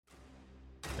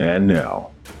And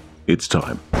now, it's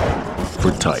time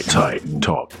for Titan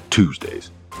Talk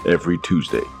Tuesdays. Every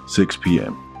Tuesday, 6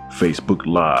 p.m. Facebook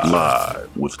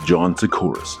Live with John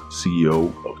Sikoris,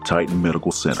 CEO of Titan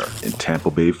Medical Center in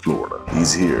Tampa Bay, Florida.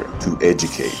 He's here to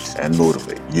educate and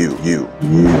motivate you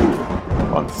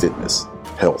on fitness,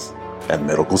 health, and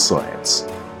medical science.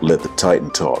 Let the Titan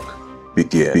Talk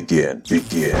begin.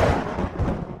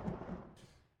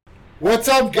 What's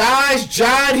up, guys?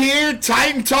 John here.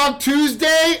 Titan Talk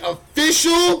Tuesday,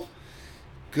 official.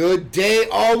 Good day,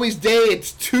 always day.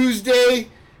 It's Tuesday.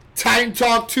 Titan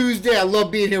Talk Tuesday. I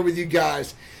love being here with you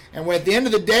guys. And we're at the end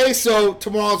of the day, so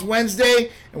tomorrow's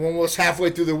Wednesday, and we're almost halfway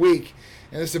through the week.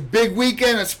 And it's a big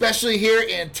weekend, especially here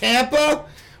in Tampa.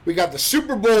 We got the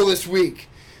Super Bowl this week.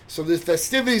 So the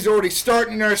festivities are already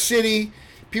starting in our city.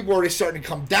 People are already starting to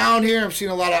come down here. I'm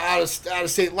seeing a lot of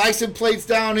out-of-state license plates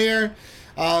down here.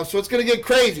 So it's going to get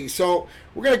crazy. So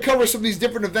we're going to cover some of these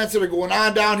different events that are going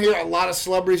on down here. A lot of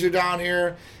celebrities are down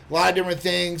here. A lot of different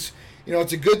things. You know,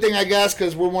 it's a good thing, I guess,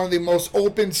 because we're one of the most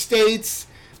open states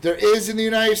there is in the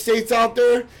United States out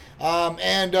there.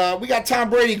 And we got Tom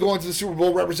Brady going to the Super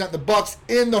Bowl representing the Bucs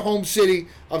in the home city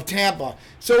of Tampa.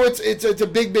 So it's a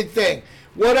big thing.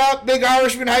 What up, Big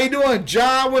Irishman? How you doing?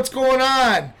 John, what's going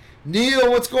on? Neil,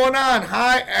 what's going on?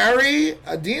 Hi, Ari,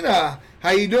 Adina.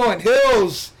 How you doing?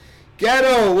 Hills.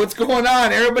 Ghetto, what's going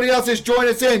on? Everybody else that's joined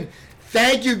us in.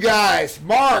 Thank you, guys.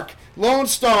 Mark, Lone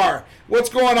Star, what's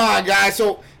going on, guys?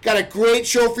 So, got a great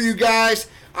show for you guys.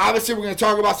 Obviously, we're going to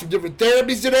talk about some different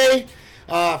therapies today.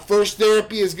 First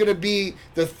therapy is going to be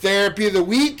the therapy of the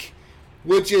week,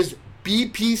 which is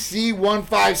BPC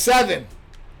 157.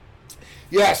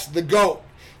 Yes, the GOAT.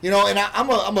 You know, and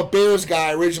I'm a Bears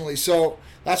guy originally, so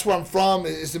that's where I'm from.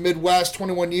 It's the Midwest,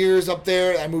 21 years up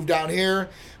there. I moved down here.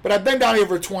 But I've been down here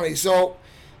for 20, so,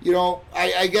 you know,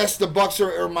 I guess the Bucs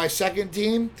are my second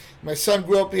team. My son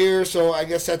grew up here, so I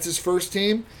guess that's his first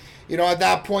team, you know, at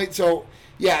that point. So,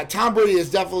 yeah, Tom Brady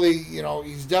is definitely, you know,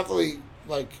 he's definitely,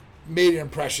 like, made an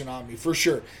impression on me, for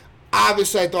sure.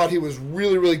 Obviously, I thought he was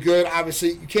really good.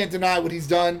 Obviously, you can't deny what he's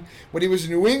done when he was in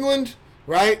New England,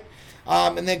 right?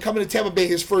 And then coming to Tampa Bay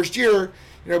his first year,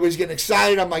 you know, everybody's getting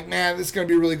excited. I'm like, man, this is going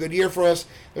to be a really good year for us.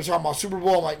 They're talking about Super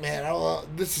Bowl. I'm like, man, I don't know,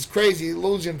 this is crazy.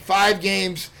 Losing 5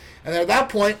 games. And then at that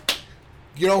point,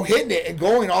 you know, hitting it and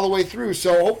going all the way through.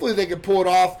 So hopefully they can pull it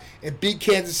off and beat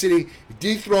Kansas City,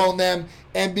 dethrone them,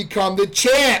 and become the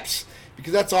champs.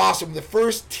 Because that's awesome. The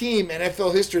first team in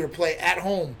NFL history to play at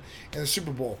home in the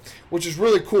Super Bowl, which is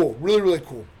really cool. Really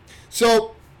cool.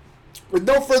 So with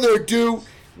no further ado,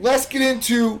 let's get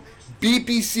into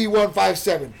BPC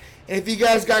 157. And if you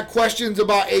guys got questions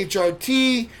about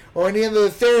HRT or any of the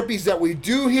therapies that we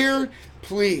do here,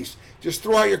 please just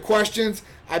throw out your questions.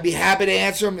 I'd be happy to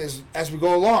answer them as we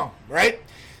go along, right?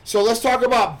 So let's talk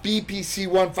about BPC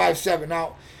 157.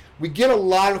 Now, we get a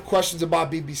lot of questions about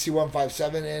BPC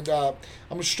 157, and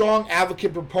I'm a strong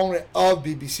advocate proponent of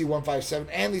BPC 157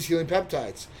 and these healing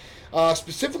peptides,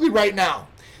 specifically right now.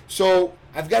 So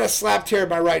I've got a slap tear in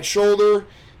my right shoulder.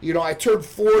 You know, I turned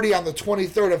 40 on the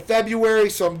 23rd of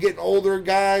February, so I'm getting older,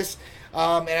 guys.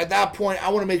 And at that point, I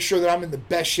want to make sure that I'm in the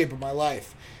best shape of my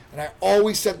life. And I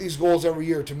always set these goals every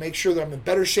year to make sure that I'm in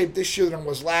better shape this year than I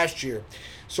was last year.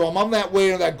 So I'm on that way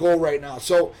to that goal right now.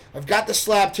 So I've got the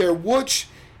slap tear, which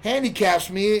handicaps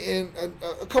me in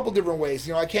a couple different ways.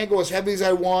 You know, I can't go as heavy as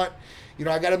I want. You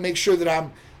know, I got to make sure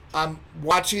that I'm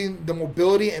watching the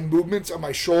mobility and movements of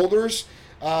my shoulders.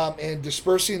 And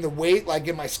dispersing the weight, like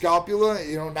in my scapula,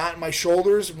 you know, not in my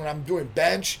shoulders when I'm doing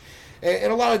bench,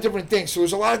 and a lot of different things. So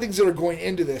there's a lot of things that are going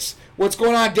into this. What's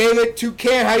going on, David?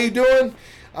 Toucan, how you doing?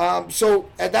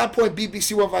 So at that point,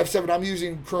 BPC 157, I'm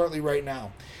using currently right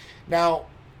now. Now,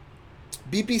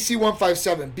 BPC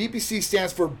 157, BPC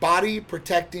stands for Body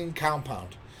Protecting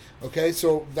Compound. Okay,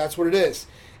 so that's what it is.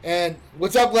 And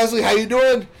what's up, Leslie? How you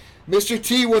doing? Mr.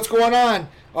 T, what's going on?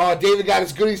 David got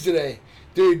his goodies today.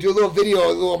 Dude, do a little video,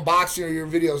 a little unboxing of your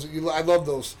videos. I love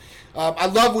those. I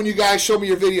love when you guys show me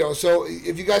your videos. So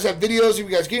if you guys have videos, if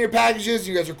you guys get your packages,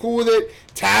 you guys are cool with it,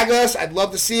 tag us. I'd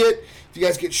love to see it. If you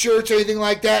guys get shirts or anything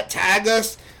like that, tag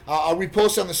us. I'll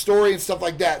repost on the story and stuff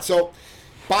like that. So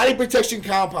body protection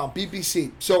compound,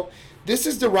 BPC. So this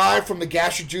is derived from the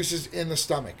gastric juices in the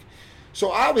stomach.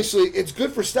 So obviously it's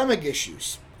good for stomach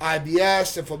issues,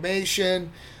 IBS,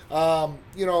 inflammation.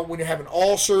 You know, when you're having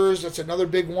ulcers, that's another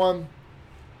big one.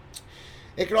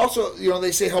 It can also,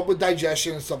 they say help with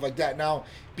digestion and stuff like that. Now,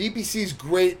 BPC is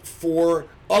great for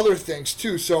other things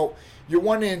too. So you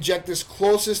want to inject this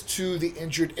closest to the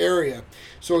injured area.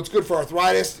 So it's good for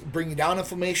arthritis, bringing down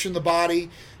inflammation in the body.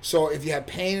 So if you have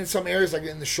pain in some areas, like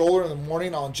in the shoulder in the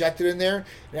morning, I'll inject it in there.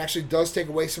 It actually does take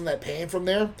away some of that pain from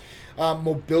there.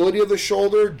 Mobility of the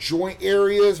shoulder, joint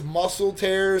areas, muscle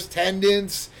tears,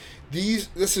 tendons.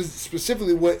 This is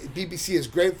specifically what BPC is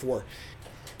great for.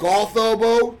 Golf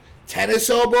elbow, tennis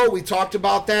elbow, we talked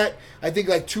about that. I think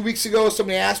like 2 weeks ago,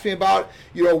 somebody asked me about,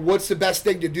 what's the best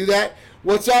thing to do that.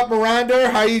 What's up,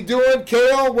 Miranda? How you doing?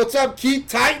 Kale, what's up? Keith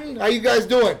Titan, how you guys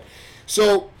doing?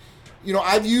 So,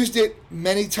 I've used it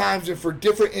many times and for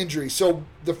different injuries. So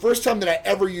the first time that I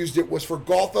ever used it was for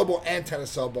golf elbow and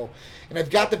tennis elbow. And I've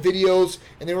got the videos,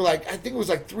 and they were I think it was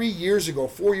 3 years ago,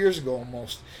 4 years ago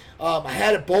almost. I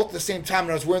had it both at the same time,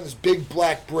 and I was wearing this big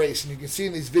black brace, and you can see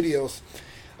in these videos.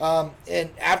 And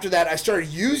after that, I started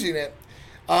using it.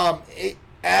 It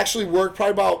actually worked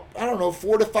probably about,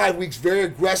 4 to 5 weeks, very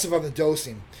aggressive on the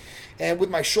dosing. And with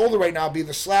my shoulder right now being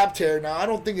the slab tear, now I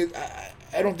don't think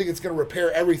it's going to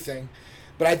repair everything,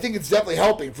 but I think it's definitely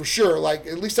helping for sure.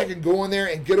 At least I can go in there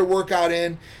and get a workout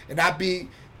in and not be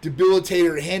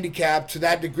debilitated or handicapped to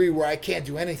that degree where I can't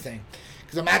do anything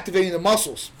because I'm activating the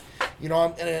muscles.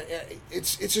 And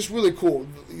it's just really cool,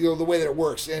 the way that it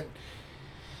works. And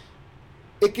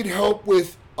it can help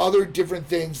with other different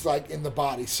things in the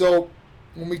body. So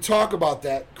when we talk about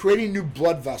that, creating new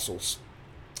blood vessels,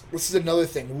 this is another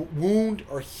thing, wound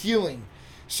or healing.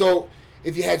 So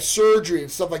if you had surgery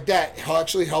and stuff like that, it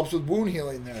actually helps with wound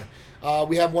healing there.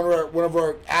 We have one of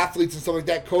our athletes and stuff like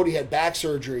that, Cody, had back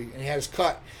surgery and he had his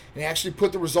cut. And he actually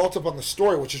put the results up on the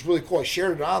story, which is really cool. I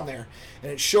shared it on there,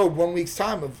 and it showed 1 week's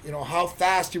time of how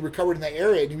fast he recovered in that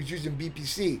area, and he was using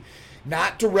BPC,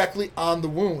 not directly on the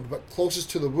wound, but closest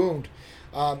to the wound,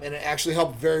 and it actually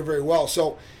helped very, very well.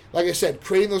 So, like I said,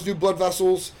 creating those new blood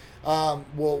vessels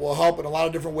will help in a lot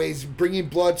of different ways. Bringing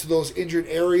blood to those injured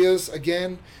areas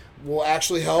again will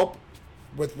actually help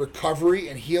with recovery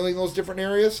and healing those different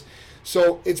areas.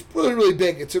 So it's really, really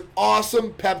big. It's an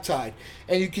awesome peptide,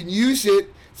 and you can use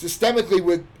it systemically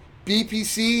with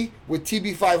BPC, with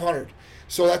TB500.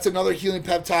 So that's another healing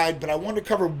peptide, but I want to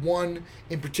cover one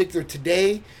in particular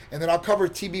today, and then I'll cover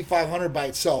TB500 by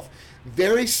itself.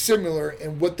 Very similar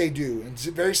in what they do, and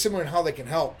very similar in how they can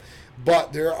help,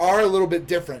 but they are a little bit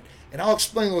different. And I'll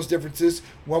explain those differences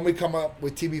when we come up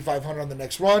with TB500 on the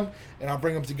next run, and I'll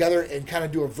bring them together and kind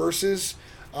of do a versus,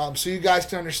 so you guys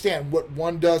can understand what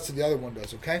one does to the other one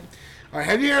does, okay? All right,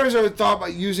 have you ever thought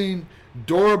about using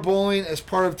Durabolin as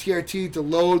part of TRT to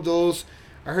load those?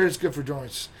 I heard it's good for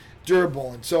joints.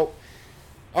 Durabolin. So,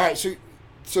 all right,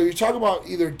 so you're talking about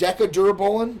either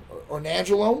Deca-Durabolin or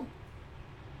Nandrolone.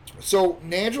 So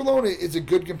Nandrolone is a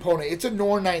good component. It's a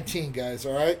NOR19, guys,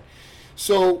 all right?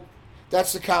 So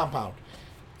that's the compound.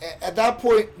 At that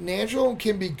point, Nandrolone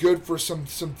can be good for some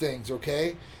things,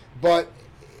 okay? But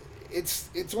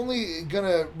it's only going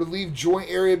to relieve joint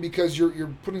area because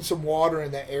you're putting some water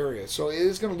in that area. So it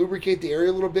is going to lubricate the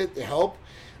area a little bit to help.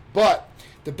 But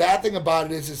the bad thing about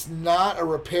it is it's not a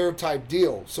repair type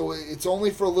deal. So it's only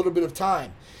for a little bit of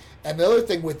time. And the other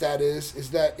thing with that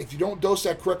is that if you don't dose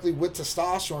that correctly with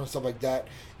testosterone and stuff like that,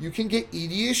 you can get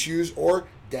ED issues or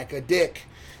Deca-Dick.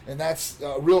 And that's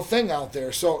a real thing out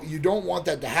there. So you don't want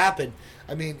that to happen.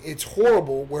 I mean, it's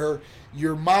horrible where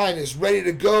your mind is ready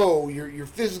to go, you're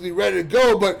physically ready to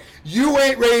go, but you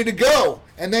ain't ready to go.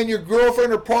 And then your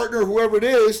girlfriend or partner, whoever it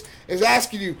is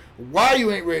asking you why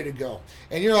you ain't ready to go.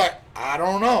 And you're like, I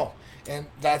don't know. And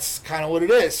that's kind of what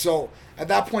it is. So at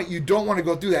that point, you don't want to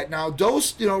go through that. Now,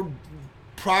 dose,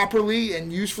 properly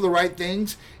and used for the right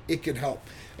things, it can help.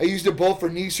 I used it both for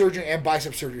knee surgery and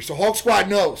bicep surgery. So Hulk Squad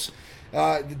knows.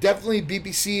 Definitely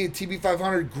BPC and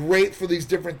TB500, great for these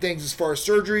different things as far as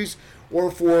surgeries or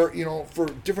for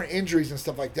different injuries and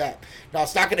stuff like that. Now,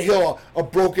 it's not going to heal a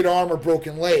broken arm or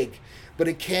broken leg, but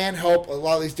it can help a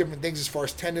lot of these different things as far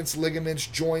as tendons, ligaments,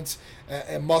 joints,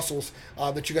 and muscles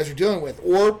that you guys are dealing with.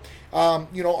 Or,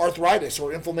 arthritis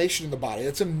or inflammation in the body.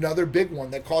 That's another big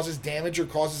one that causes damage or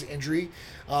causes injury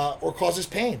or causes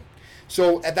pain.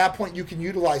 So at that point, you can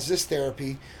utilize this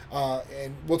therapy,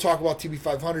 and we'll talk about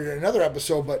TB500 in another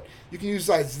episode, but you can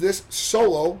utilize this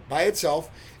solo by itself,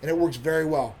 and it works very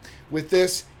well. With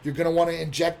this, you're going to want to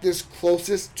inject this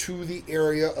closest to the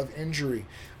area of injury,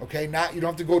 okay? You don't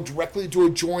have to go directly into a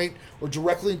joint or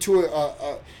directly into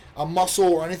a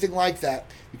muscle or anything like that.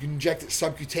 You can inject it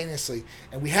subcutaneously.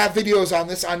 And we have videos on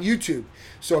this on YouTube.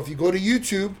 So if you go to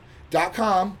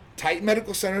youtube.com, Titan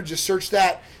Medical Center, just search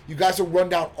that. You guys will run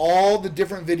down all the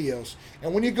different videos.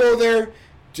 And when you go there,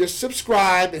 just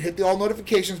subscribe and hit the all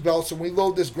notifications bell, so when we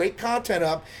load this great content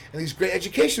up and these great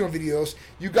educational videos,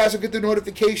 you guys will get the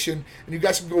notification and you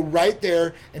guys can go right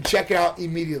there and check it out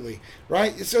immediately,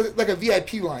 right? It's like a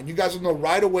VIP line. You guys will know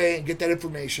right away and get that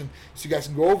information so you guys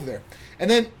can go over there. And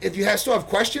then if you still have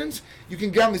questions, you can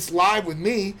get on this live with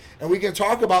me and we can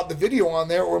talk about the video on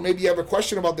there, or maybe you have a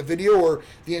question about the video or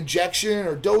the injection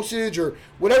or dosage or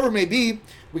whatever it may be.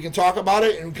 We can talk about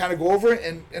it and kind of go over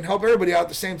it and help everybody out at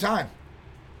the same time.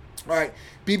 All right,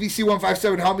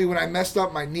 BBC157 helped me when I messed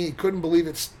up my knee. Couldn't believe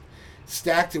it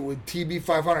stacked it with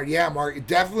TB500. Yeah, Mark,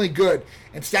 definitely good.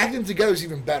 And stacking them together is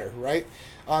even better, right?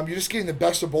 You're just getting the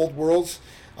best of both worlds.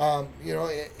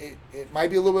 It might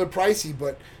be a little bit pricey,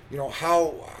 but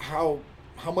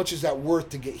how much is that worth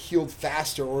to get healed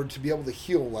faster, or to be able to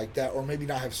heal like that, or maybe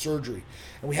not have surgery?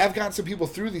 And we have gotten some people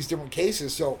through these different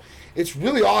cases, so it's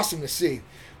really awesome to see.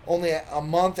 Only a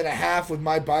month and a half with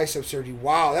my bicep surgery.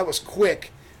 Wow, that was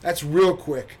quick. That's real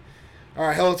quick. All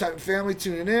right, hello, Titan family,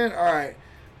 tuning in. All right,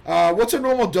 what's a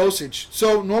normal dosage?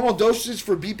 So normal dosage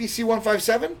for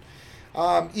BPC157.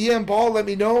 EM Ball, let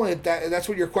me know if that's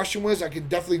what your question was. I can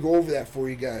definitely go over that for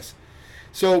you guys.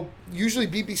 So usually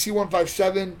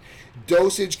BPC157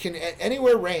 dosage can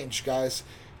anywhere range, guys,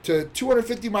 to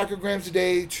 250 micrograms a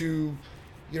day to,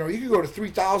 you can go to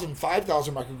 3,000,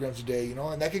 5,000 micrograms a day,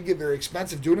 and that can get very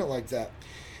expensive doing it like that.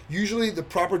 Usually the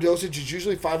proper dosage is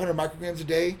usually 500 micrograms a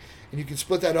day, and you can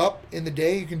split that up in the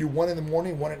day. You can do one in the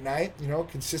morning, one at night,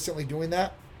 consistently doing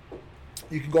that.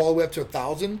 You can go all the way up to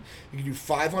 1,000. You can do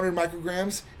 500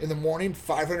 micrograms in the morning,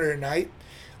 500 at night.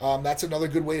 That's another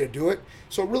good way to do it.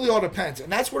 So it really all depends. And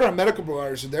that's what our medical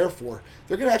providers are there for.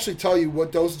 They're going to actually tell you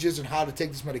what dosages and how to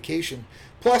take this medication.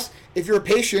 Plus, if you're a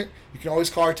patient, you can always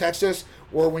call or text us,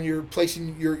 or when you're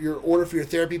placing your order for your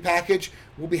therapy package,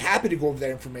 we'll be happy to go over that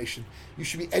information. You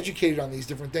should be educated on these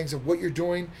different things of what you're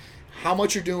doing, how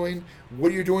much you're doing,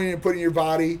 what you're doing and putting in your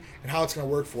body, and how it's going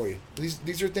to work for you.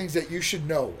 These are things that you should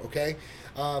know, okay?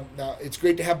 Now, it's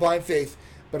great to have blind faith,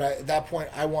 but at that point,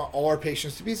 I want all our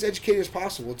patients to be as educated as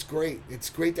possible. It's great. It's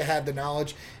great to have the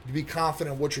knowledge, to be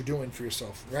confident in what you're doing for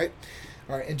yourself, right?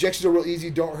 All right, injections are real easy.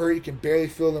 Don't hurt. You can barely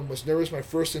feel them. Was nervous my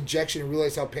first injection and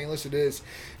realized how painless it is.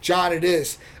 John, it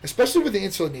is, especially with the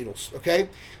insulin needles, okay?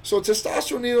 So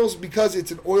testosterone needles, because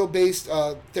it's an oil-based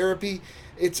therapy,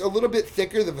 it's a little bit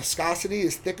thicker. The viscosity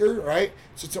is thicker, right?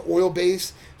 So it's an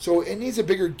oil-based. So it needs a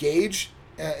bigger gauge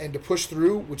and to push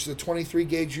through, which is a 23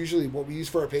 gauge, usually what we use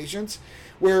for our patients,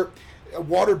 where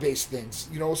water-based things,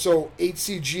 so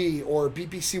HCG or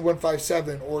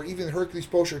BPC157 or even Hercules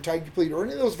Potion or Titan Complete or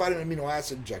any of those vitamin amino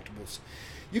acid injectables,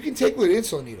 you can take with an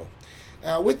insulin needle.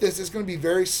 With this, it's going to be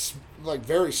very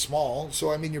small,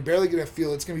 so you're barely going to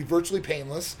feel it. It's going to be virtually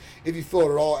painless if you feel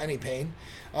it at all, any pain.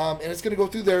 And it's going to go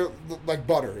through there like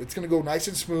butter. It's going to go nice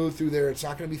and smooth through there. It's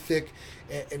not going to be thick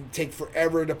and take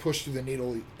forever to push through the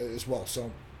needle as well.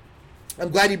 So I'm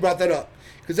glad you brought that up,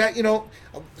 because that,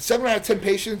 7 out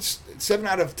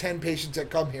of 10 patients that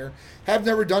come here have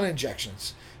never done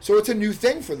injections. So it's a new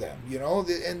thing for them,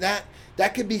 and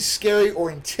that could be scary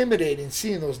or intimidating,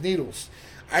 seeing those needles.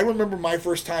 I remember my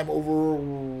first time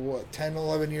over, 10,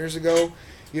 11 years ago,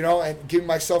 and giving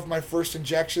myself my first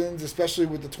injections, especially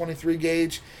with the 23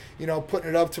 gauge, putting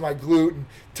it up to my glute and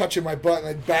touching my butt and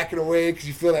then backing away because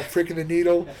you feel that prick in the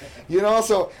needle,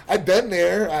 So I've been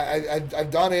there.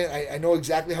 I've done it. I know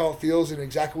exactly how it feels and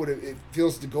exactly what it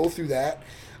feels to go through that.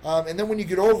 And then when you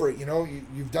get over it,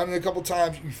 you've done it a couple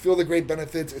times, you feel the great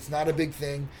benefits. It's not a big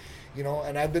thing,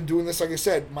 and I've been doing this, like I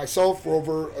said, myself for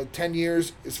over 10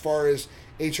 years as far as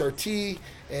HRT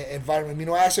and vitamin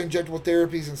amino acid injectable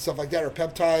therapies and stuff like that, or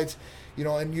peptides,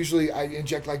 and usually I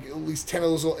inject like at least 10 of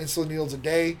those little insulin needles a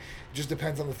day. It just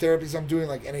depends on the therapies I'm doing,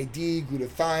 like NAD,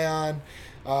 glutathione,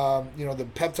 the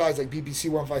peptides like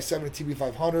BPC157 and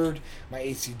TB500, my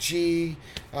HCG,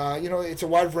 it's a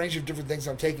wide range of different things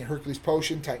I'm taking, Hercules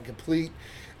Potion, Titan Complete.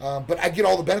 But I get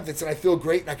all the benefits and I feel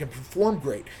great and I can perform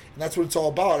great. And that's what it's all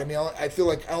about. I feel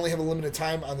like I only have a limited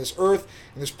time on this earth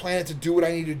and this planet to do what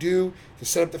I need to do, to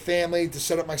set up the family, to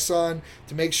set up my son,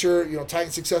 to make sure,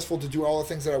 Titan's successful, to do all the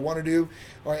things that I want to do.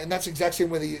 And that's the exact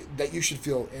same way that you should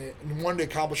feel in wanting to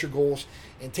accomplish your goals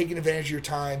and taking advantage of your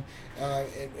time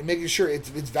and making sure it's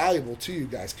valuable to you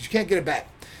guys, because you can't get it back.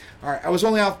 All right, I was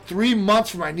only out 3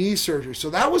 months for my knee surgery, so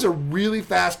that was a really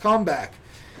fast comeback.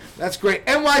 That's great.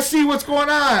 NYC, what's going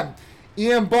on?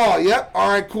 Ian Ball, yep. All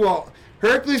right, cool.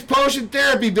 Hercules Potion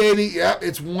Therapy, baby. Yep,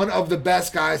 it's one of the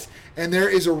best, guys, and there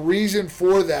is a reason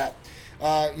for that.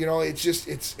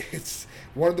 It's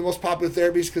one of the most popular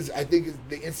therapies because I think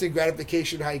the instant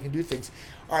gratification, how you can do things.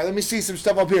 All right, let me see some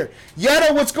stuff up here.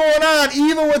 Yetta, what's going on?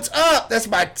 Eva, what's up? That's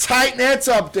my tight nets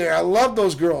up there. I love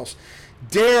those girls.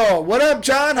 Daryl, what up,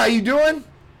 John? How you doing?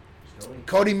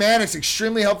 Cody Mannix,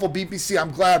 extremely helpful BPC.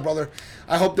 I'm glad, brother.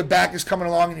 I hope the back is coming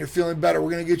along and you're feeling better.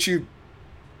 We're going to get you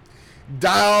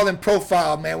dialed and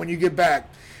profiled, man, when you get back.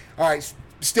 All right,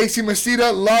 Stacy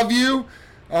Masita, love you.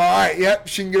 All right, yep,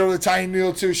 she can get over the tiny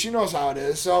needle too. She knows how it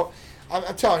is. So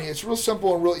I'm telling you, it's real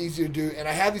simple and real easy to do. And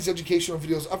I have these educational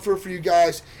videos up for you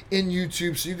guys in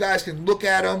YouTube so you guys can look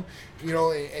at them,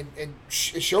 and it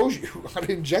shows you how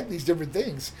to inject these different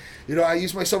things. I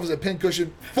use myself as a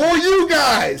pincushion for you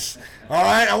guys. All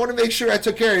right, I want to make sure I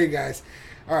took care of you guys.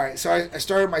 All right, so I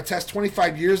started my test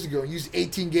 25 years ago and used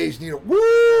 18 gauge needle.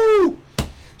 Woo!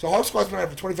 So Hawk Squad's been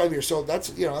around for 25 years. So that's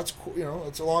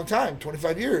a long time,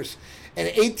 25 years. And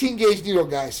an 18 gauge needle,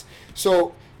 guys.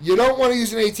 So you don't want to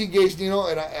use an 18 gauge needle,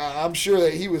 and I'm sure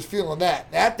that he was feeling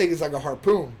that. That thing is like a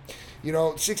harpoon.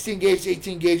 16 gauge,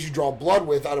 18 gauge, you draw blood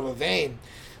with out of a vein.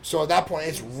 So at that point,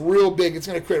 it's real big. It's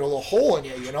going to create a little hole in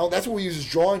you, That's what we use as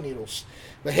drawing needles.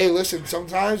 But hey, listen,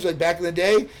 sometimes, like back in the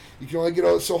day, you can only get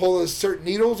a hold of certain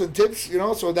needles and tips,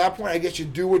 So at that point, I guess you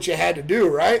do what you had to do,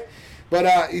 right?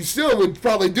 But you still would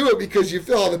probably do it because you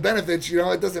feel all the benefits,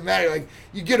 It doesn't matter. Like,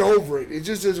 you get over it. It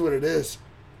just is what it is.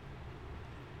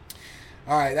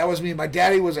 All right, that was me. My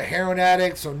daddy was a heroin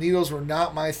addict, so needles were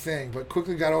not my thing, but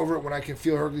quickly got over it when I can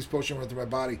feel Hercules potion run through my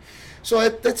body. So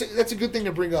that's a good thing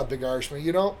to bring up, Big Irishman.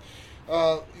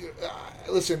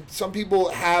 Listen, some people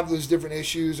have those different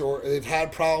issues or they've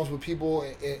had problems with people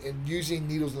in using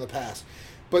needles in the past.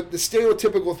 But the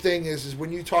stereotypical thing is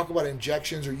when you talk about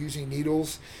injections or using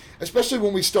needles, especially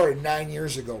when we started 9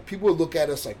 years ago, people would look at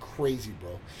us like crazy,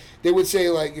 bro. They would say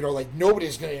like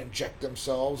nobody's going to inject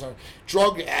themselves, or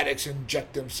drug addicts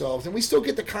inject themselves. And we still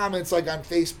get the comments like on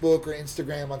Facebook or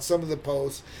Instagram on some of the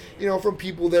posts, from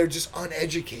people that are just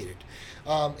uneducated.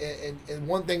 And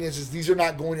one thing is these are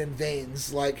not going in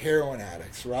veins like heroin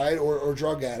addicts, right? Or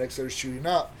drug addicts that are shooting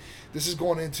up. This is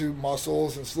going into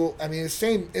muscles and the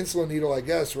same insulin needle, I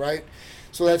guess, right?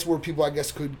 So that's where people, I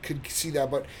guess, could see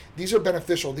that. But these are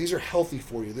beneficial. These are healthy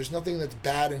for you. There's nothing that's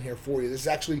bad in here for you. This is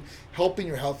actually helping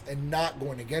your health and not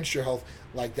going against your health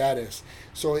like that is.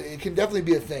 So it can definitely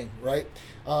be a thing, right?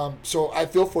 So I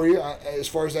feel for you as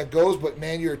far as that goes. But,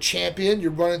 man, you're a champion.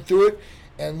 You're running through it.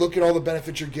 And look at all the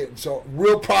benefits you're getting. So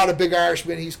real proud of Big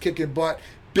Irishman. He's kicking butt.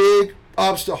 Big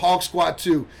ups to Hawk Squad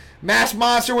 2. Mass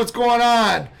Monster, what's going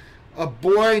on? A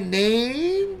boy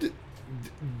named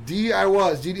DD I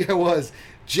was.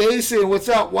 Jason, what's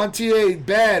up? 1TA,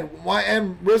 Bed,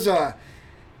 YM Rizza,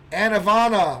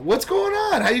 Anavana. What's going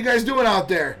on? How you guys doing out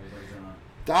there?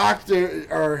 Doctor,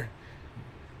 or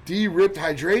D-Ripped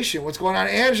Hydration. What's going on?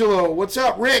 Angelo, what's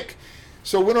up? Rick.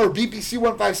 So winner of BPC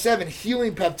 157,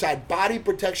 healing peptide, body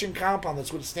protection compound.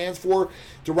 That's what it stands for.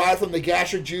 Derived from the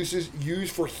gastric juices,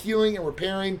 used for healing and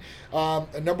repairing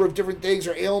a number of different things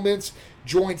or ailments,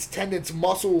 joints, tendons,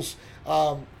 muscles.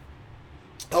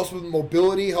 Helps with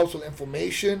mobility, helps with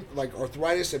inflammation, like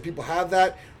arthritis, that people have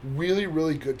that. Really,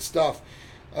 really good stuff.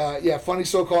 Funny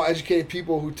so-called educated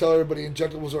people who tell everybody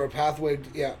injectables are a pathway.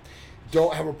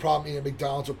 Don't have a problem eating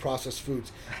McDonald's or processed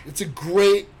foods. It's a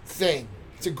great thing.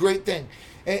 It's a great thing.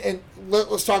 And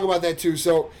let's talk about that too.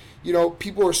 So,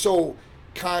 people are so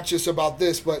conscious about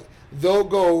this, but they'll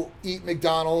go eat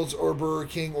McDonald's or Burger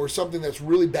King or something that's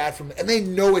really bad for them, and they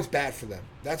know it's bad for them.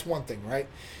 That's one thing, right?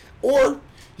 Or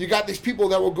you got these people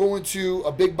that will go into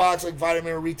a big box like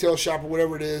Vitamin or retail shop or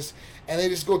whatever it is, and they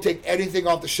just go take anything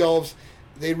off the shelves.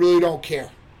 They really don't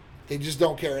care. They just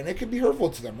don't care. And it can be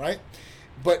hurtful to them, right?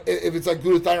 But if it's like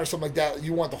glutathione or something like that,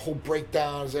 you want the whole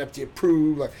breakdown, is FDA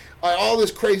approved, like all this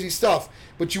crazy stuff.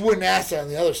 But you wouldn't ask that on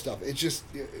the other stuff. It's just,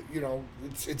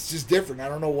 it's just different. I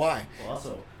don't know why. Well,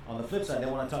 also, on the flip side, they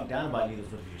want to talk down about needles,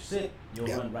 but if you're sick, you'll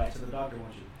run right to the doctor,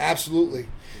 won't you? Absolutely.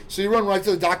 So you run right to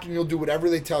the doctor and you'll do whatever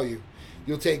they tell you.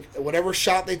 You'll take whatever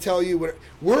shot they tell you.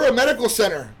 We're a medical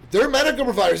center. They're medical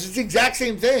providers. It's the exact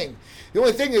same thing. The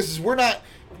only thing is we're not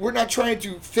trying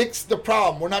to fix the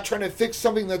problem. We're not trying to fix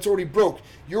something that's already broke.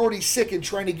 You're already sick and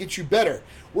trying to get you better.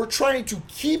 We're trying to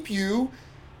keep you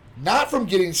not from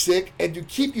getting sick and to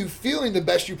keep you feeling the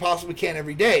best you possibly can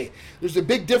every day. There's a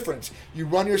big difference. You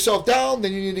run yourself down,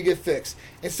 then you need to get fixed.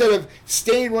 Instead of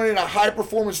staying running at a high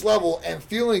performance level and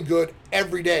feeling good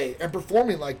every day and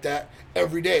performing like that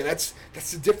every day. That's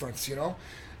the difference,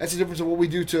 That's the difference of what we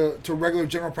do to a regular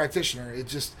general practitioner. It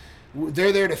just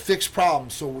They're there to fix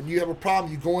problems. So when you have a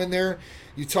problem, you go in there,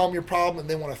 you tell them your problem, and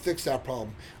they want to fix that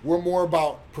problem. We're more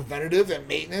about preventative and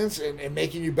maintenance and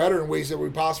making you better in ways that we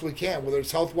possibly can, whether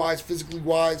it's health-wise,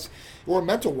 physically-wise, or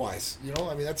mental-wise.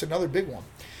 That's another big one.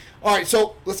 All right,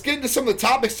 so let's get into some of the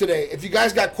topics today. If you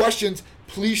guys got questions,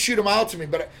 please shoot them out to me.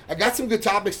 But I got some good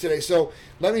topics today, so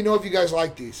let me know if you guys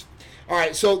like these. All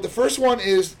right, so the first one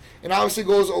is, and obviously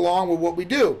goes along with what we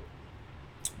do,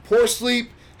 poor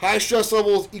sleep, high stress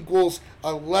levels equals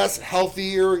a less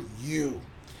healthier you.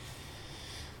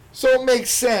 So it makes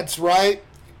sense, right?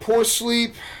 Poor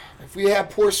sleep. If we have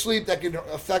poor sleep, that can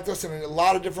affect us in a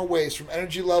lot of different ways, from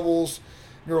energy levels,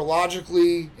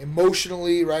 neurologically,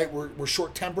 emotionally, right? We're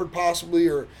short-tempered possibly,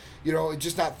 or,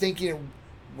 just not thinking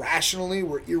rationally.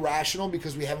 We're irrational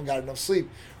because we haven't got enough sleep.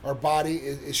 Our body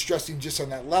is stressing just on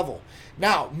that level.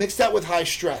 Now, mix that with high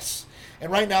stress.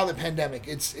 And right now, the pandemic,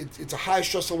 it's a high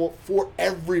stress level for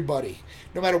everybody,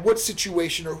 no matter what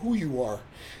situation or who you are.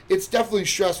 It's definitely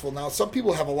stressful. Now, some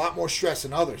people have a lot more stress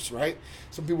than others, right?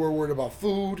 Some people are worried about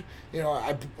food.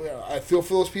 I feel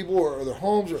for those people, or their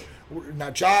homes, or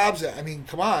not jobs. I mean,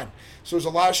 come on. So there's a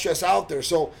lot of stress out there.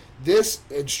 So this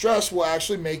and stress will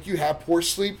actually make you have poor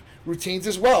sleep routines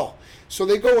as well. So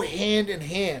they go hand in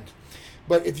hand.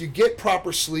 But if you get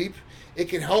proper sleep, it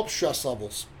can help stress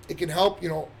levels. It can help,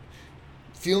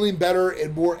 feeling better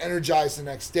and more energized the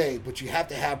next day. But you have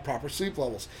to have proper sleep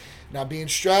levels. Now, being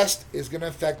stressed is going to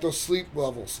affect those sleep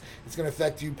levels. It's going to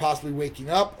affect you possibly waking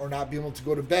up or not being able to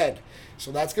go to bed.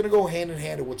 So that's going to go hand in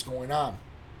hand with what's going on.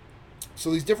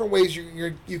 So these different ways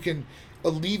you can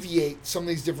alleviate some of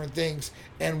these different things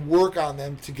and work on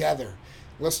them together.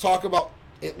 Let's talk about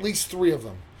at least 3 of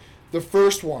them. The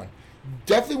first one,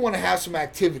 definitely want to have some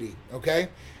activity, okay?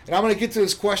 And I'm going to get to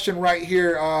this question right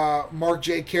here, Mark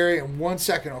J. Carey, in 1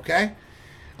 second, okay?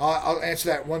 I'll answer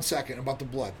that in 1 second about the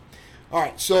blood. All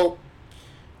right, so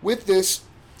with this,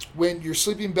 when you're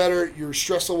sleeping better, your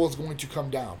stress level is going to come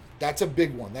down. That's a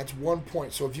big one. That's 1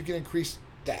 point. So if you can increase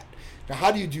that. Now,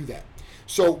 how do you do that?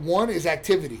 So one is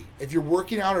activity. If you're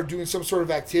working out or doing some sort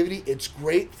of activity, it's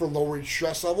great for lowering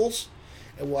stress levels.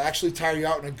 It will actually tire you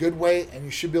out in a good way, and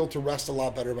you should be able to rest a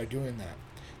lot better by doing that.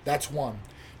 That's 1.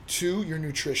 2, your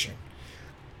nutrition.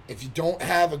 If you don't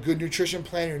have a good nutrition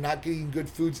plan, you're not getting good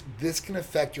foods, this can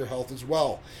affect your health as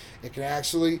well. It can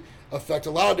actually affect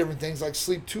a lot of different things like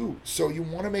sleep too. So you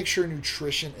want to make sure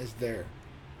nutrition is there,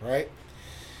 right?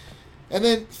 And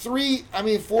then 3,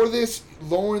 for this,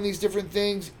 lowering these different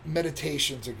things,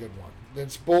 meditation's a good one.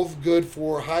 It's both good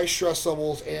for high stress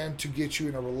levels and to get you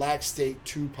in a relaxed state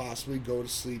to possibly go to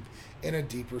sleep in a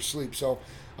deeper sleep. So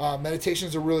meditation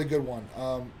is a really good one.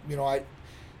 I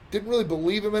didn't really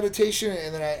believe in meditation,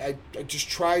 and then I just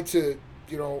tried to,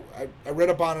 I read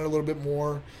up on it a little bit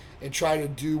more and try to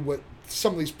do what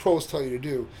some of these pros tell you to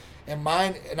do. And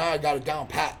I got it down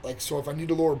pat. So if I need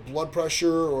to lower blood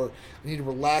pressure or I need to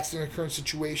relax in a current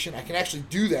situation, I can actually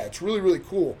do that. It's really, really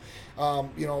cool.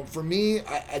 For me,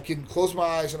 I can close my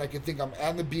eyes and I can think I'm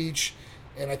on the beach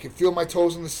and I can feel my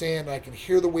toes in the sand and I can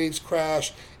hear the waves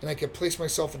crash and I can place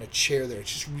myself in a chair there.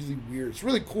 It's just really weird. It's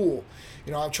really cool.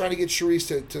 I'm trying to get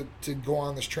Charisse to go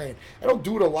on this train. I don't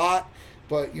do it a lot,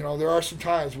 but, there are some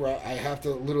times where I have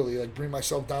to literally bring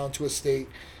myself down to a state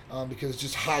because it's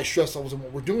just high stress levels in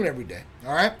what we're doing every day.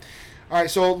 All right,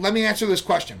 so let me answer this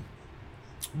question.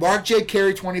 Mark J.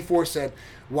 Carey 24 said,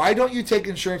 why don't you take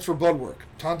insurance for blood work?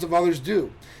 Tons of others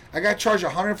do. I got charged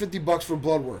 $150 for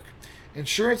blood work.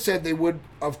 Insurance said they would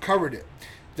have covered it,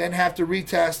 then have to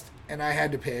retest, and I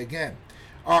had to pay again.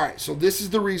 All right, so this is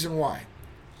the reason why.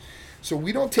 So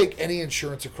we don't take any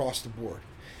insurance across the board.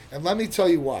 And let me tell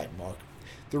you why, Mark.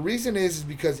 The reason is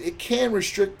because it can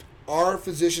restrict our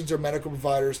physicians or medical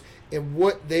providers in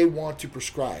what they want to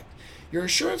prescribe. Your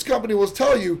insurance company will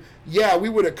tell you, yeah, we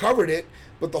would have covered it,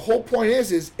 but the whole point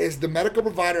is the medical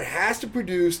provider has to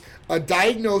produce a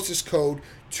diagnosis code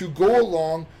to go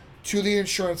along to the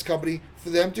insurance company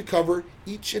for them to cover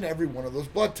each and every one of those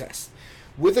blood tests.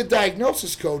 With a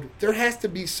diagnosis code, there has to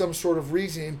be some sort of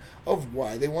reasoning of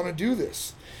why they want to do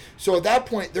this. So at that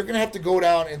point, they're going to have to go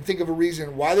down and think of a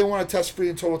reason why they want to test free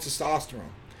and total testosterone,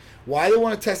 why they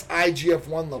want to test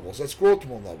IGF-1 levels, that's growth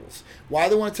hormone levels, why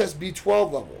they want to test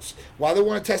B12 levels, why they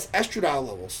want to test estradiol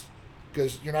levels,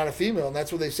 because you're not a female, and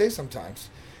that's what they say sometimes,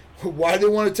 why they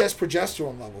want to test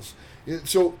progesterone levels.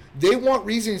 So they want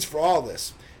reasons for all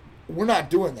this. We're not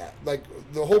doing that.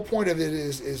 The whole point of it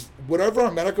is whatever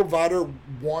our medical provider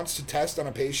wants to test on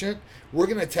a patient, we're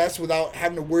going to test without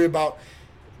having to worry about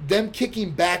them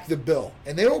kicking back the bill.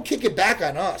 And they don't kick it back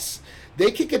on us.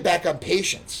 They kick it back on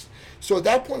patients. So at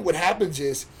that point, what happens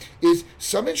is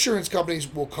some insurance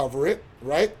companies will cover it,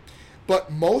 right? But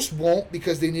most won't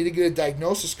because they need to get a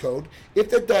diagnosis code. If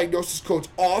that diagnosis code's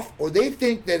off or they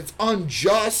think that it's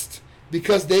unjust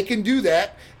because they can do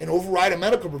that and override a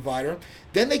medical provider,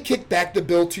 then they kick back the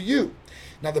bill to you.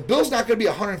 Now, the bill's not going to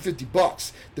be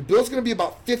 $150. The bill's going to be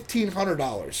about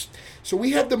 $1,500. So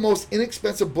we have the most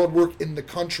inexpensive blood work in the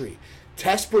country.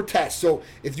 Test per test. So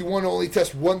if you want to only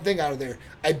test one thing out of there,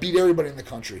 I beat everybody in the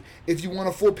country. If you want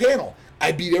a full panel,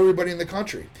 I beat everybody in the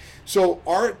country. So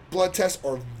our blood tests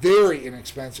are very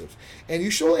inexpensive. And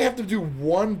you should only have to do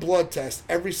one blood test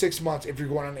every 6 months if you're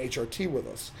going on HRT with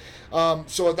us.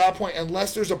 So at that point,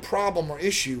 unless there's a problem or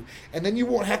issue, and then you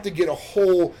won't have to get a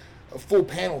full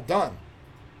panel done.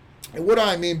 And what do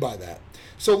I mean by that?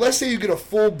 So let's say you get a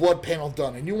full blood panel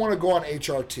done and you want to go on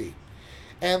HRT.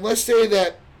 And let's say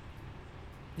that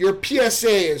your PSA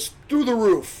is through the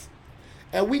roof.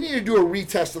 And we need to do a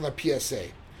retest on the PSA.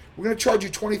 We're going to charge you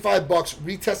 $25,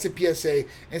 retest the PSA,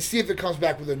 and see if it comes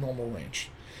back with a normal range.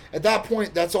 At that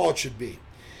point, that's all it should be.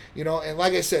 And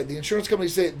like I said, the insurance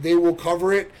companies say they will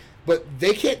cover it, but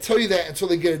they can't tell you that until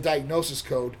they get a diagnosis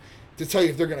code to tell you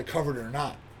if they're going to cover it or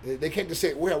not. They can't just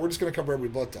say, well, we're just going to cover every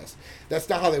blood test. That's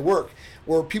not how they work.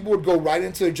 Where people would go right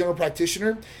into their general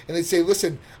practitioner and they'd say,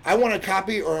 listen, I want a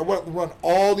copy or I want to run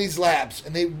all these labs.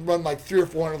 And they run like 300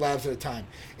 or 400 labs at a time.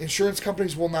 Insurance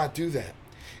companies will not do that.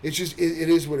 It's just, it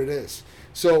is what it is.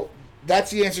 So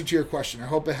that's the answer to your question. I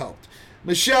hope it helped.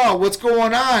 Michelle, what's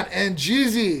going on? And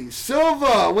Jeezy,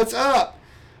 Silva, what's up?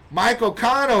 Mike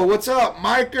O'Connell, what's up?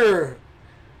 Mike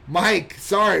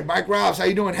Robs, how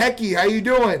you doing? Hecky, how you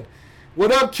doing?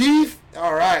 What up, Keith?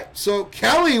 All right. So,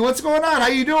 Kelly, what's going on? How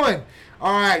you doing?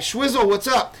 All right. Schwizzle, what's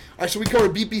up? All right, so we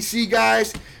covered BPC,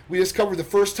 guys. We just covered the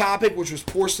first topic, which was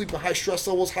poor sleep and high stress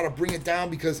levels, how to bring it down,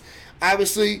 because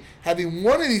obviously having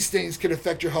one of these things can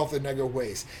affect your health in negative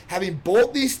ways. Having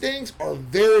both these things are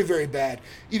very, very bad.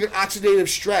 Even oxidative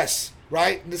stress,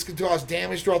 right? And this can cause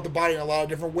damage throughout the body in a lot of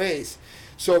different ways.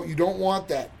 So you don't want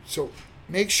that. So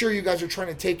make sure you guys are trying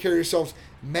to take care of yourselves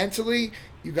mentally.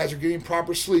 You guys are getting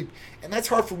proper sleep. And that's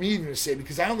hard for me even to say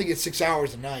because I only get 6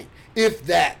 hours a night, if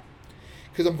that.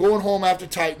 Because I'm going home after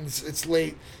Titans. It's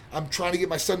late. I'm trying to get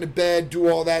my son to bed, do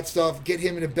all that stuff, get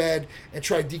him into bed, and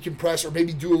try to decompress or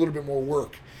maybe do a little bit more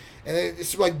work. And then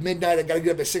it's like midnight. I got to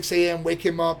get up at 6 a.m., wake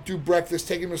him up, do breakfast,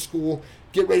 take him to school,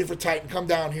 get ready for Titan, come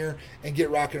down here, and get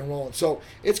rocking and rolling. So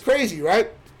it's crazy, right?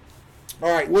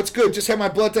 All right, what's good? Just had my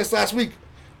blood test last week.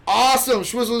 Awesome.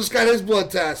 Schwizzle just got his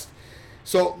blood test.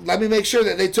 So let me make sure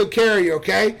that they took care of you,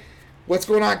 okay? What's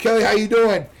going on, Kelly? How you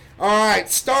doing? All right,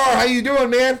 Star, how you doing,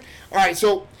 man? All right,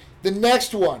 so the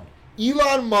next one.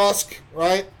 Elon Musk,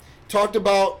 right, talked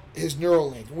about his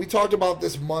Neuralink. And we talked about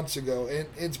this months ago. And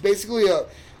it's basically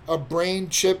a brain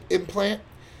chip implant.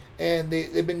 And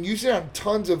they've been using it on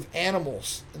tons of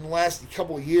animals in the last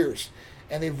couple of years.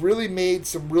 And they've really made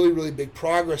some really, really big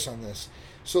progress on this.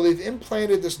 So they've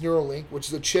implanted this Neuralink, which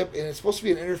is a chip, and it's supposed to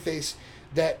be an interface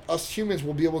that us humans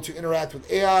will be able to interact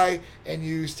with AI and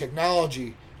use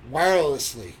technology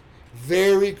wirelessly.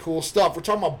 Very cool stuff. We're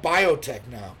talking about biotech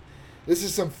now. This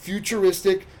is some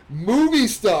futuristic movie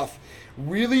stuff.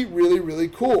 Really, really, really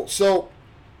cool. So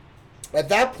at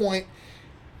that point,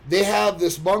 they have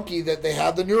this monkey that they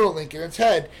have the Neuralink in its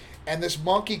head, and this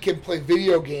monkey can play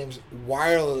video games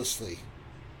wirelessly.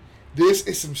 This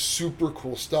is some super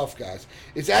cool stuff, guys.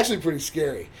 It's actually pretty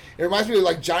scary. It reminds me of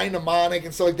like Johnny Mnemonic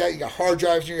and stuff like that. You got hard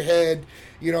drives in your head.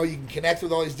 You know, you can connect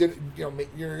with all these different, you're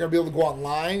going to be able to go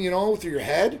online, through your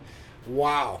head.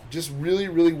 Wow. Just really,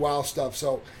 really wild stuff.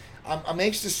 So I'm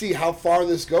anxious to see how far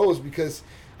this goes because,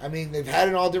 they've had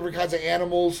it in all different kinds of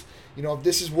animals. If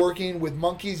this is working with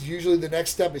monkeys, usually the next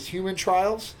step is human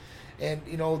trials. And,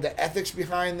 the ethics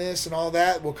behind this and all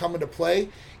that will come into play.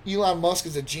 Elon Musk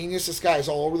is a genius. This guy is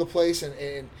all over the place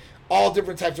and all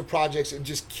different types of projects and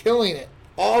just killing it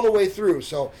all the way through.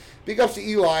 So big ups to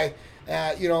Eli.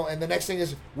 And the next thing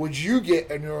is, would you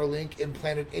get a Neuralink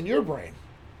implanted in your brain?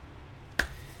 It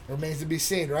remains to be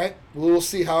seen, right? We'll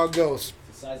see how it goes.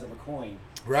 It's the size of a coin.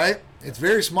 Right? It's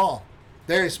very small.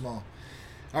 Very small.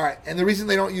 All right. And the reason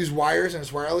they don't use wires and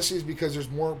it's wireless is because there's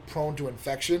more prone to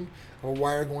infection of a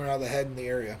wire going out of the head in the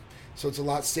area. So it's a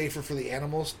lot safer for the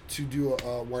animals to do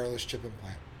a wireless chip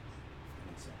implant.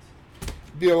 Makes sense.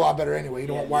 Be a lot better anyway. You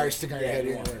don't want wires yeah. sticking on your head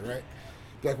you anyway, won't. right?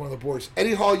 Be like one of the boards.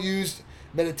 Eddie Hall used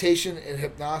meditation and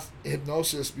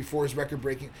hypnosis before his record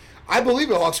breaking. I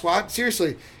believe it, Hawk Squad.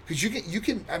 Seriously, because you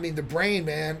can. The brain,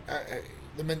 man.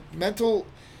 The mental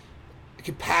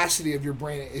capacity of your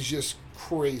brain is just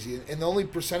crazy, and the only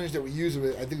percentage that we use of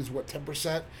it, I think, is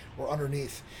 10% or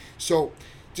underneath. So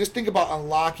just think about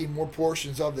unlocking more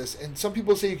portions of this. And some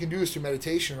people say you can do this through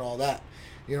meditation and all that.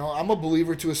 I'm a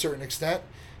believer to a certain extent,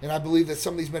 and I believe that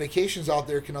some of these medications out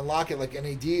there can unlock it, like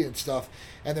NAD and stuff.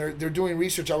 And they're doing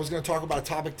research. I was going to talk about a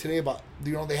topic today about,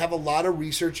 they have a lot of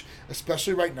research,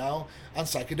 especially right now, on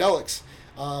psychedelics.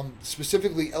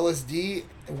 Specifically LSD,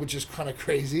 which is kind of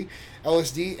crazy,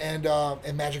 LSD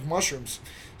and magic mushrooms.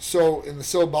 So in the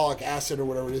psilocybin acid or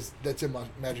whatever it is that's in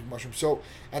magic mushrooms. So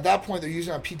at that point, they're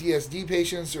using on PTSD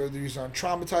patients, or they're using on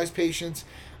traumatized patients.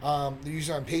 They're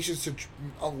using on patients to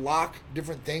unlock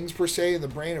different things per se in the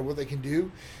brain or what they can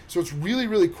do. So it's really,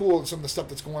 really cool and some of the stuff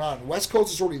that's going on. West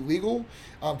Coast is already legal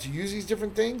to use these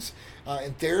different things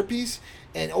in therapies.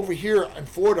 And over here in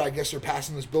Florida, I guess they're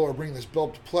passing this bill or bringing this bill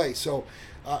up to play. So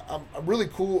I'm really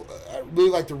cool. I really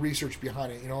like the research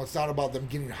behind it. It's not about them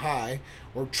getting high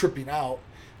or tripping out,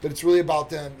 but it's really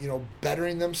about them,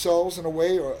 bettering themselves in a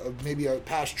way, or maybe a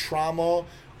past trauma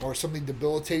or something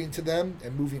debilitating to them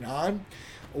and moving on,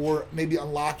 or maybe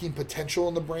unlocking potential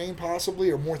in the brain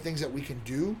possibly, or more things that we can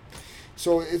do.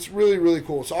 So it's really, really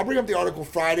cool. So I'll bring up the article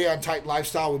Friday on Titan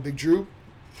Lifestyle with Big Drew.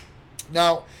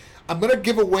 Now, I'm going to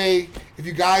give away, if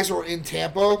you guys are in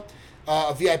Tampa,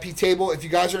 a VIP table. If you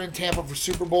guys are in Tampa for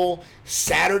Super Bowl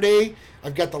Saturday,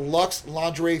 I've got the Luxe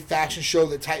Lingerie Fashion Show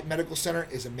that Titan Medical Center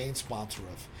is a main sponsor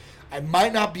of. I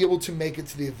might not be able to make it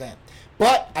to the event,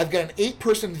 but I've got an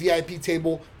 8-person VIP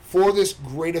table for this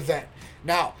great event.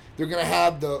 Now, they're going to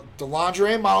have the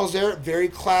lingerie models there, very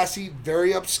classy,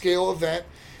 very upscale event,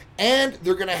 and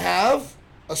they're going to have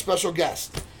a special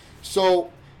guest. So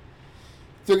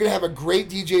they're going to have a great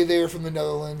DJ there from the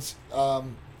Netherlands.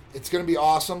 It's going to be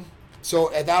awesome.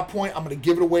 So at that point, I'm going to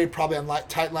give it away probably on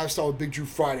Titan Lifestyle with Big Drew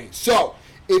Friday. So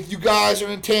if you guys are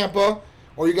in Tampa,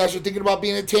 or you guys are thinking about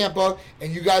being in Tampa,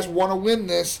 and you guys want to win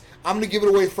this, I'm going to give it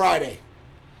away Friday.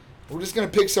 We're just going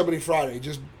to pick somebody Friday,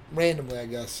 just randomly, I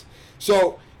guess.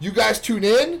 So you guys tune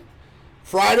in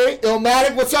Friday.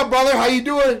 Illmatic, what's up, brother? How you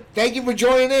doing? Thank you for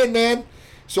joining in, man.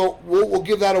 So we'll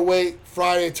give that away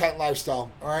Friday at Titan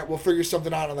Lifestyle. All right, we'll figure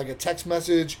something out, like a text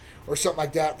message or something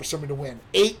like that for somebody to win.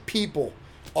 8 people,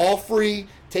 all free,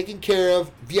 taken care of,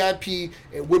 VIP.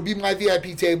 It would be my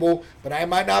VIP table, but I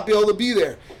might not be able to be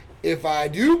there. If I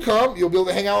do come, you'll be able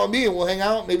to hang out with me, and we'll hang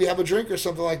out, maybe have a drink or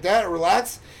something like that, or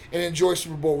relax and enjoy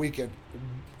Super Bowl weekend.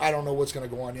 I don't know what's going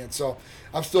to go on yet, so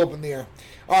I'm still up in the air.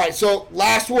 All right, so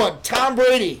last one, Tom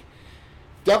Brady.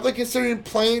 Definitely considering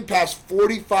playing past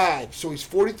 45. So he's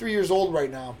 43 years old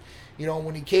right now.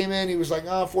 When he came in, he was like,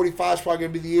 45 is probably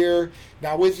going to be the year.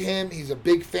 Now with him, he's a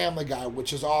big family guy,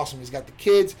 which is awesome. He's got the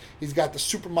kids. He's got the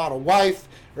supermodel wife,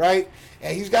 right?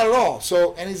 And he's got it all.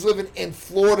 So, and he's living in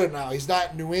Florida now. He's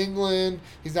not in New England.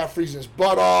 He's not freezing his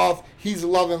butt off. He's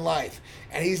loving life.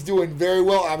 And he's doing very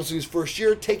well. Obviously, his first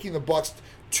year, taking the Bucs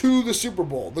to the Super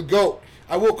Bowl. The GOAT.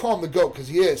 I will call him the GOAT because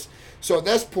he is. So at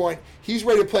this point, he's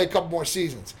ready to play a couple more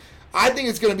seasons. I think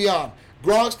it's going to be on.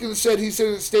 Gronk's going to say he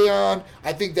said to stay on.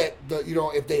 I think that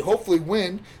if they hopefully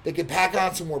win, they can pack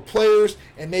on some more players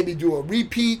and maybe do a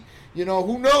repeat.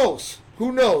 Who knows?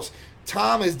 Who knows?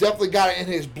 Tom has definitely got it in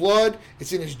his blood.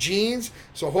 It's in his genes.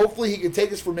 So hopefully he can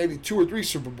take us for maybe 2 or 3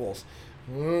 Super Bowls.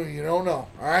 You don't know.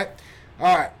 All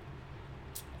right.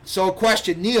 So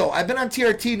question, Neil. I've been on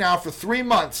TRT now for 3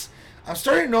 months. I'm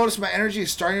starting to notice my energy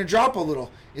is starting to drop a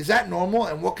little. Is that normal,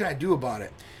 and what can I do about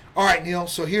it? All right, Neil.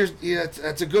 So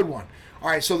that's a good one. All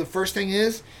right, so the first thing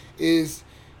is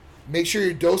make sure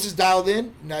your dose is dialed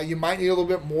in. Now, you might need a little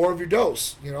bit more of your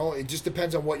dose. It just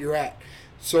depends on what you're at.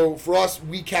 So for us,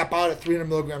 we cap out at 300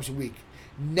 milligrams a week.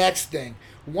 Next thing,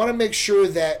 we want to make sure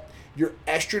that your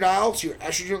estradiol, so your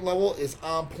estrogen level, is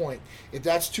on point. If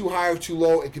that's too high or too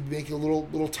low, it could make you a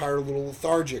little tired, a little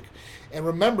lethargic. And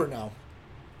remember now,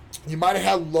 you might have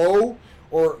had low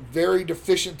or very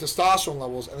deficient testosterone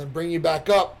levels, and then bring you back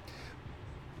up.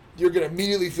 You're going to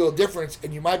immediately feel a difference,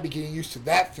 and you might be getting used to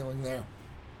that feeling there.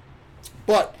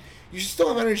 But you should still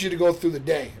have energy to go through the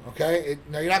day, okay?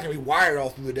 Now, you're not going to be wired all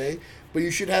through the day, but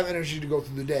you should have energy to go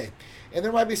through the day. And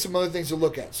there might be some other things to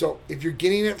look at. So if you're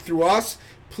getting it through us,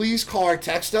 please call or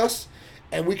text us,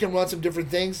 and we can run some different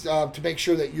things to make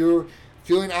sure that you're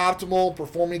feeling optimal,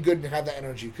 performing good, and have that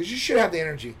energy. Because you should have the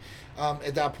energy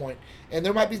at that point. And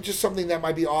there might be just something that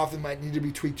might be off and might need to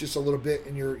be tweaked just a little bit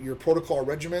in your protocol or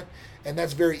regimen. And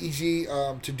that's very easy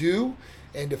to do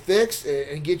and to fix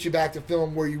and get you back to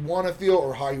feeling where you want to feel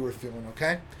or how you were feeling,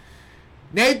 okay?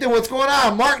 Nathan, what's going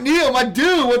on? Mark Neal, my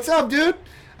dude, what's up, dude?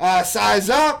 Size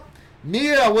Up.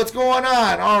 Mia, what's going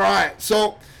on? All right,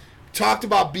 so talked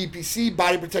about BPC,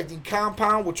 Body Protecting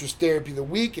Compound, which was therapy of the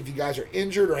week. If you guys are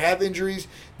injured or have injuries,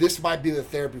 this might be the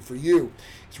therapy for you.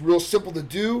 It's real simple to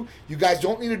do. You guys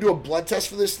don't need to do a blood test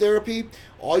for this therapy.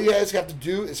 All you guys have to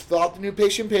do is fill out the new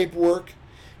patient paperwork,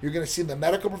 You're going to see the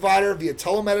medical provider via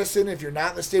telemedicine if you're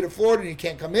not in the state of Florida and you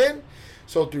can't come in.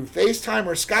 So through FaceTime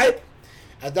or Skype.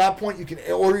 At that point, you can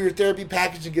order your therapy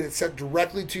package and get it sent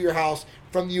directly to your house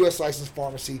from the U.S. licensed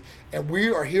pharmacy. And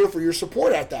we are here for your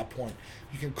support at that point.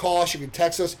 You can call us, you can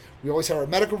text us. We always have our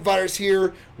medical providers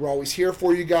here. We're always here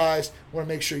for you guys. We want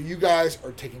to make sure you guys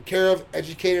are taken care of,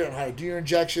 educated on how to do your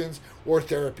injections or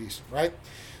therapies, right?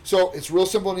 So it's real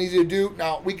simple and easy to do.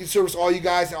 Now, we can service all you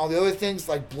guys and all the other things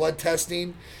like blood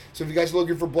testing. So if you guys are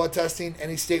looking for blood testing,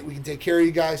 any state, we can take care of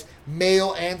you guys.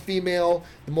 Male and female,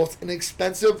 the most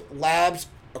inexpensive labs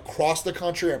across the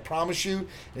country, I promise you.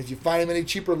 And if you find them any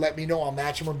cheaper, let me know. I'll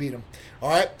match them or beat them. All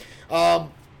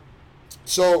right?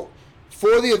 So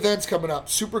for the events coming up,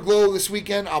 Super Glow this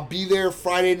weekend, I'll be there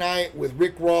Friday night with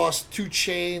Rick Ross, 2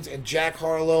 Chainz, and Jack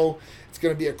Harlow. It's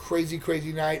going to be a crazy,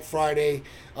 crazy night Friday.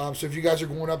 So if you guys are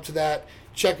going up to that,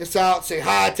 check us out. Say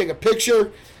hi, take a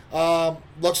picture.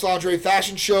 Lux Lingerie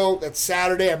Fashion Show, that's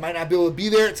Saturday. I might not be able to be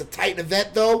there. It's a Titan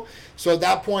event, though. So at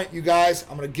that point, you guys,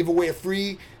 I'm going to give away a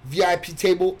free VIP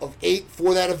table of 8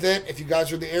 for that event if you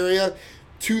guys are in the area.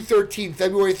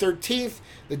 February 13th,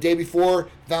 the day before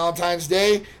Valentine's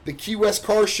Day, the Key West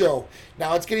Car Show.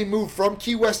 Now, it's getting moved from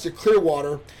Key West to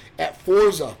Clearwater at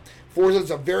Forza. Forza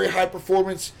is a very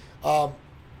high-performance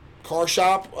car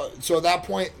shop. So at that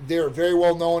point, they're very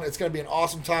well known. It's going to be an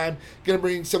awesome time. Going to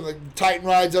bring some of the Titan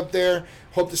rides up there.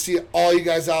 Hope to see all you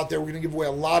guys out there. We're going to give away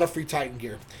a lot of free Titan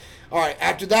gear. All right,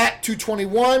 after that,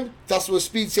 221, Festival of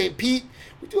Speed St. Pete.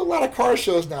 We do a lot of car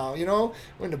shows now, you know.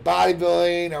 We're into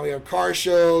bodybuilding, now we have car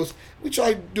shows. We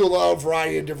try to do a lot of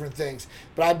variety of different things.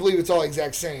 But I believe it's all the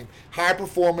exact same. High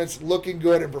performance, looking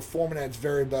good, and performing at its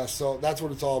very best. So that's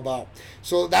what it's all about.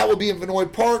 So that will be in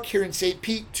Vinoy Park here in St.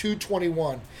 Pete,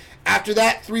 221. After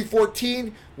that,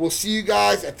 314, we'll see you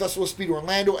guys at Festival of Speed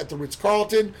Orlando at the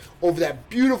Ritz-Carlton over that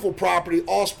beautiful property,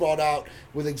 all sprawled out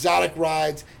with exotic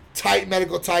rides, Titan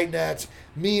Medical Titanettes,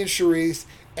 me and Sharice,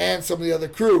 and some of the other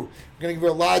crew. We're going to give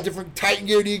a lot of different Titan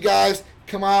gear to you guys.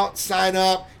 Come out, sign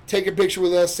up, take a picture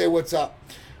with us, say what's up.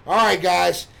 All right,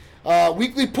 guys.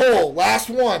 Weekly poll, last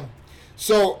one.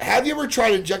 So, have you ever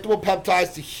tried injectable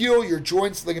peptides to heal your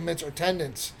joints, ligaments, or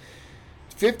tendons?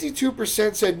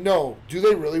 52% said no. Do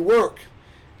they really work?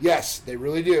 Yes, they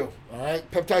really do. All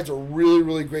right? Peptides are really,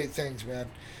 really great things, man.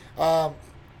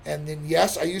 And then,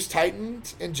 yes, I use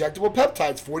Titan's injectable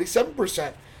peptides,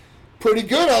 47%. Pretty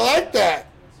good. I like that.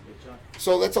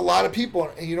 So that's a lot of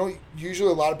people. And, you know,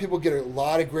 usually a lot of people get a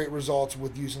lot of great results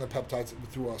with using the peptides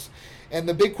through us. And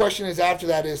the big question is after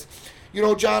that is, you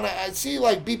know, John, I see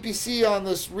like BPC on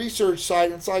this research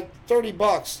site, and it's like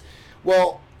 $30.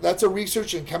 Well, that's a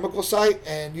research and chemical site,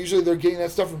 and usually they're getting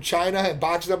that stuff from China and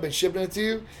boxing it up and shipping it to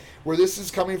you. Where this is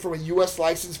coming from a U.S.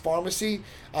 licensed pharmacy,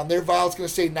 their vial is going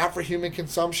to say not for human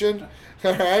consumption.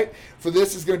 All right, for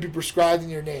this is going to be prescribed in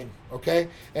your name, okay,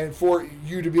 and for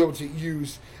you to be able to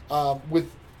use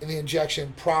with the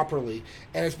injection properly,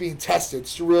 and it's being tested,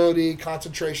 sterility,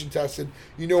 concentration tested.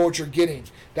 You know what you're getting.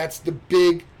 That's the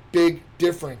big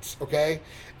difference, okay.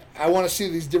 I want to see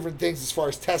these different things as far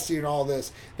as testing and all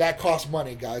this. That costs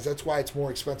money, guys. That's why it's more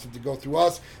expensive to go through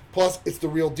us. Plus, it's the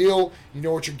real deal. You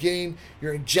know what you're getting.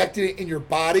 You're injecting it in your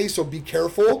body, so be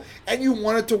careful. And you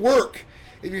want it to work.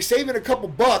 If you're saving a couple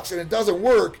bucks and it doesn't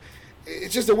work,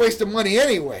 it's just a waste of money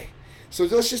anyway. So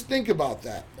let's just think about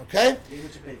that, okay?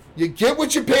 You get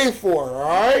what you pay for, all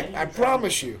right? I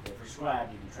promise you. They're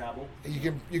prescribed. You can travel.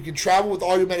 You can travel with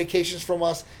all your medications from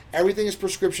us. Everything is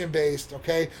prescription based,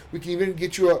 okay? We can even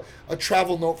get you a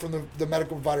travel note from the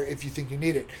medical provider if you think you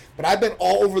need it. But I've been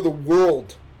all over the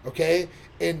world, okay,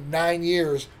 in 9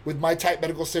 years with my Titan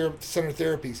Medical Center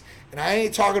therapies. And I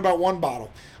ain't talking about one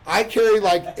bottle. I carry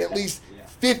like at least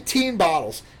 15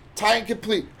 bottles. Titan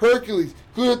Complete, Hercules,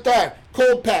 Glutathione,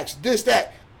 Cold Packs, this,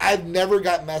 that. I've never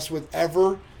got messed with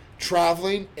ever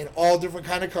traveling in all different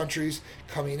kind of countries,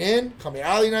 coming in, coming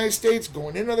out of the United States,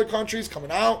 going in other countries,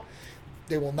 coming out.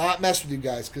 They will not mess with you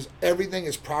guys because everything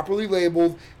is properly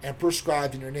labeled and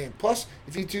prescribed in your name. Plus,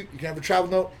 if you need to, you can have a travel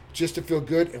note just to feel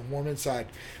good and warm inside.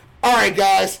 All right,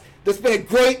 guys. That's been a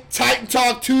great Titan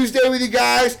Talk Tuesday with you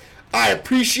guys. I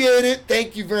appreciate it.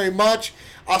 Thank you very much.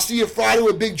 I'll see you Friday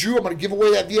with Big Drew. I'm going to give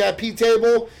away that VIP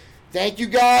table. Thank you,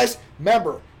 guys.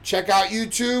 Remember, check out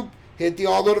YouTube. Hit the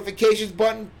all notifications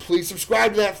button. Please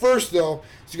subscribe to that first, though,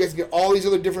 so you guys can get all these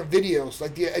other different videos,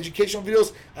 like the educational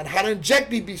videos on how to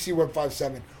inject BBC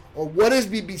 157 or what is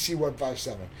BBC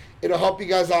 157. It'll help you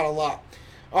guys out a lot.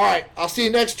 All right, I'll see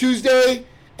you next Tuesday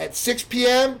at 6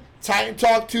 p.m. Titan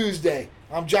Talk Tuesday.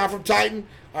 I'm John from Titan.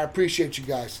 I appreciate you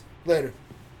guys. Later.